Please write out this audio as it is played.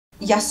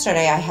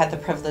yesterday I had the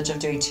privilege of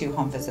doing 2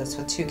 home visits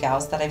with 2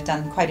 gals that I've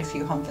done quite a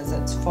few home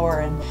visits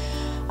for. And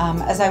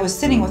as I was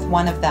sitting with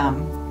one of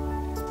them,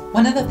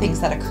 one of the things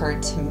that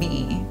occurred to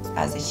me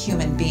as a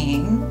human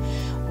being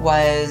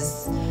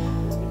was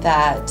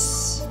that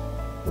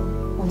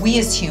we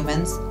as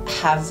humans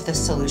have the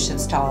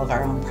solutions to all of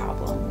our own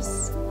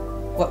problems.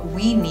 What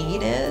we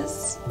need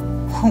is,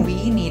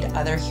 we need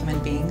other human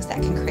beings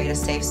that can create a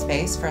safe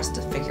space for us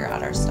to figure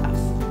out our stuff.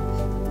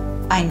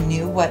 I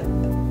knew what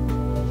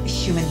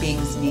human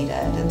beings needed,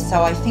 and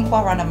so I think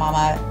Rounded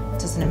Momma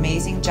does an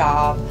amazing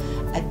job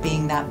at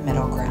being that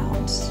middle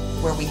ground,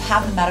 where we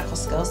have the medical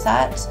skill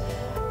set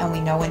and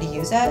we know when to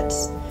use it,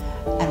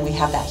 and we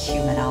have that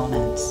human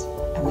element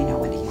and we know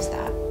when to use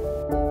that.